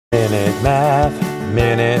Minute Math.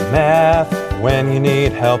 When you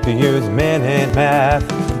need help, you use Minute Math.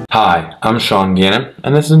 Hi, I'm Sean Gannon,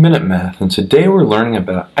 and this is Minute Math, and today we're learning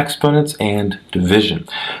about exponents and division.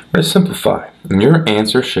 We're going to simplify, and your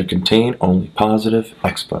answer should contain only positive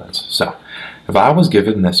exponents. So, if I was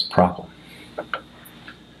given this problem,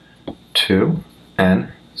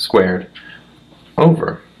 2n squared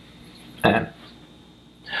over n.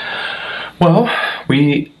 Well,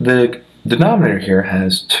 the denominator here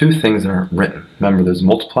has two things that aren't written. Remember, there's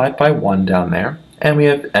multiplied by 1 down there, and we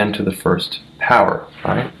have n to the first power,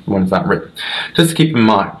 right? One is not written. Just to keep in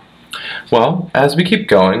mind. Well, as we keep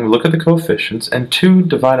going, we look at the coefficients, and 2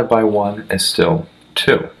 divided by 1 is still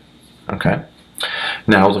 2, okay?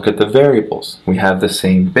 Now look at the variables. We have the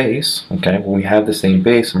same base, okay? When we have the same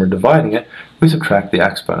base and we're dividing it, we subtract the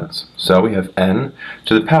exponents. So we have n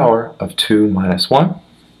to the power of 2 minus 1,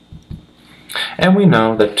 and we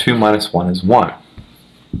know that 2 minus 1 is 1.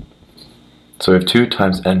 So we have 2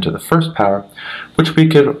 times n to the first power, which we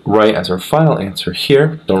could write as our final answer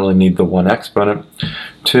here. Don't really need the 1 exponent,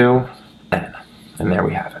 2n. And there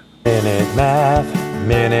we have it. Minute Math.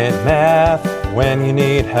 When you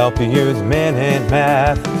need help, you use Minute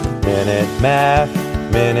Math. Minute Math.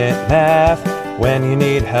 When you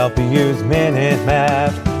need help, you use Minute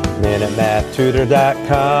Math.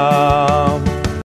 MinuteMathTutor.com.